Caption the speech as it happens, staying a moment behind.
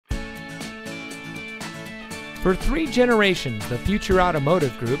For 3 generations, the Future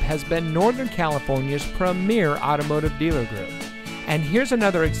Automotive Group has been Northern California's premier automotive dealer group. And here's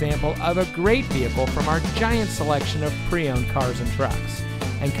another example of a great vehicle from our giant selection of pre-owned cars and trucks.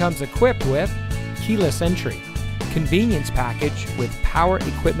 And comes equipped with keyless entry, convenience package with power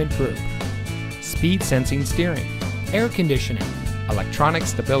equipment group, speed sensing steering, air conditioning, electronic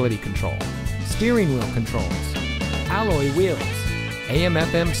stability control, steering wheel controls, alloy wheels,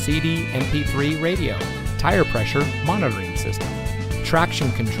 AM/FM CD MP3 radio, tire pressure monitoring system,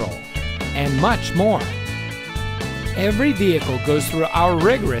 traction control, and much more. Every vehicle goes through our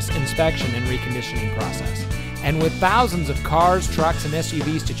rigorous inspection and reconditioning process. And with thousands of cars, trucks, and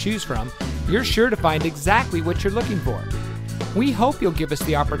SUVs to choose from, you're sure to find exactly what you're looking for. We hope you'll give us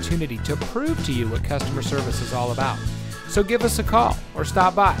the opportunity to prove to you what customer service is all about. So give us a call or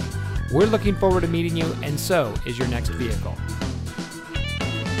stop by. We're looking forward to meeting you, and so is your next vehicle.